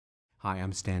Hi,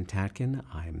 I'm Stan Tatkin.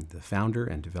 I'm the founder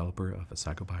and developer of a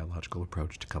psychobiological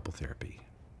approach to couple therapy.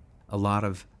 A lot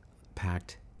of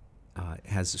PACT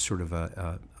has sort of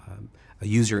a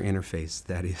user interface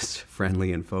that is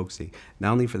friendly and folksy,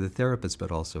 not only for the therapist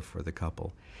but also for the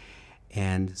couple.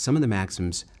 And some of the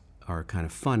maxims are kind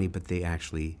of funny, but they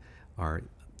actually are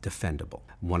defendable.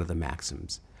 One of the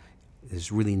maxims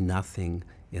is really nothing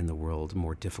in the world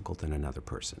more difficult than another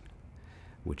person,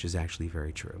 which is actually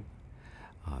very true.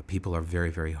 People are very,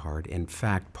 very hard. In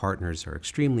fact, partners are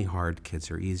extremely hard.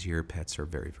 Kids are easier. Pets are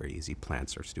very, very easy.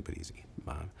 Plants are stupid easy.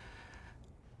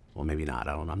 Well, maybe not.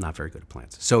 I don't know. I'm not very good at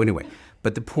plants. So anyway,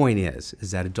 but the point is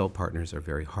that adult partners are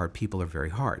very hard. People are very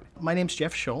hard. My name's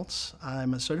Jeff Schultz.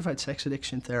 I'm a certified sex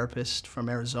addiction therapist from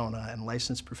Arizona and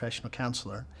licensed professional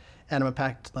counselor. And I'm a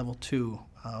PACT Level 2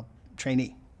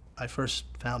 trainee. I first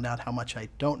found out how much I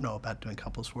don't know about doing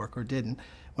couples work, or didn't,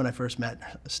 when I first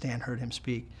met Stan, heard him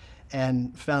speak,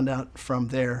 and found out from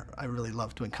there I really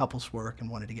loved doing couples work and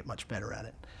wanted to get much better at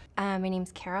it. My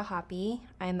name's Kara Hoppy.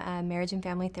 I'm a marriage and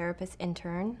family therapist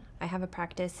intern. I have a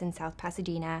practice in South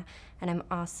Pasadena, and I'm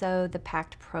also the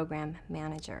PACT program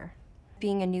manager.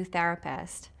 Being a new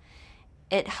therapist,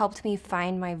 it helped me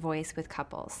find my voice with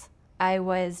couples. I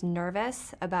was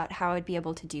nervous about how I'd be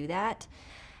able to do that,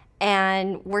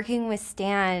 and working with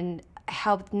Stan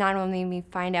helped not only me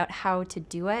find out how to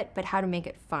do it, but how to make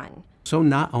it fun. So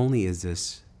not only is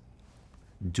this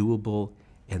doable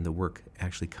and the work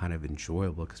actually kind of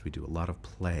enjoyable because we do a lot of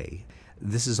play,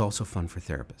 this is also fun for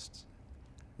therapists.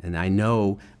 And I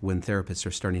know when therapists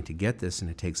are starting to get this, and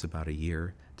it takes about a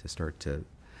year to start to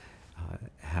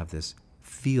have this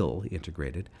feel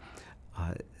integrated,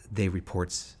 they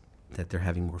report that they're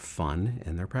having more fun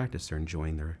in their practice, they're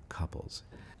enjoying their couples.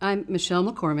 I'm Michelle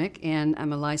McCormick, and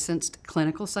I'm a licensed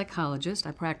clinical psychologist.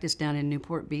 I practice down in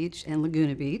Newport Beach and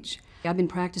Laguna Beach. I've been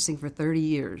practicing for 30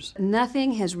 years.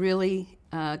 Nothing has really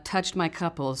touched my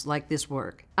couples like this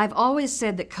work. I've always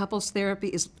said that couples therapy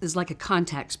is like a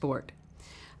contact sport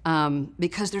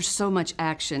because there's so much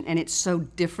action and it's so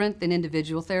different than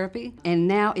individual therapy. And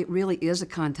now it really is a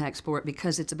contact sport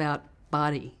because it's about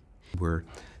body. We're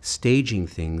staging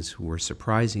things, we're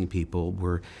surprising people,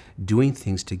 we're doing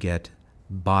things to get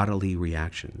bodily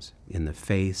reactions in the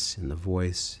face, in the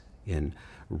voice, in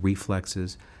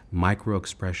reflexes, micro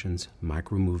expressions,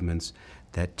 micro movements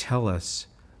that tell us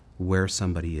where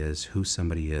somebody is, who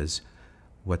somebody is,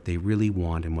 what they really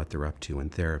want and what they're up to in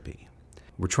therapy.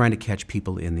 We're trying to catch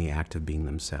people in the act of being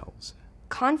themselves.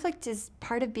 Conflict is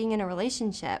part of being in a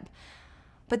relationship,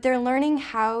 but they're learning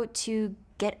how to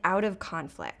get out of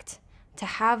conflict, to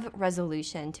have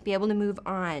resolution, to be able to move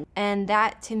on. And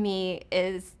that, to me,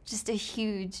 is just a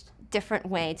huge, different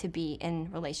way to be in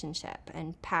relationship.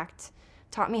 And PACT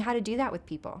taught me how to do that with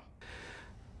people.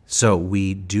 So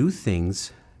we do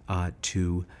things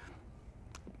to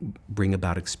bring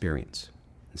about experience.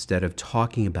 Instead of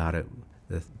talking about it,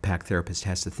 the PACT therapist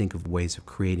has to think of ways of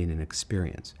creating an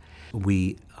experience.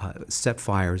 We set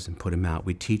fires and put them out.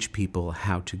 We teach people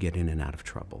how to get in and out of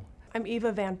trouble. I'm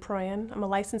Eva Van Proyen. I'm a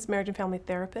licensed marriage and family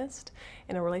therapist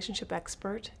and a relationship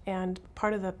expert and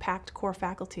part of the PACT core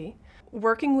faculty.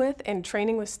 Working with and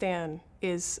training with Stan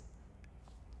is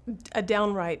a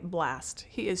downright blast.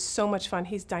 He is so much fun.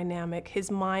 He's dynamic.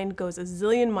 His mind goes a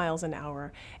zillion miles an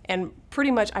hour, and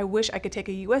pretty much I wish I could take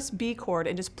a USB cord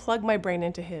and just plug my brain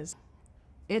into his.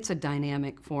 It's a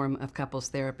dynamic form of couples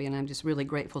therapy, and I'm just really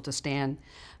grateful to Stan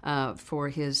for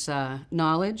his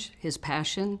knowledge, his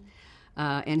passion,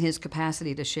 and his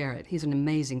capacity to share it. He's an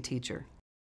amazing teacher.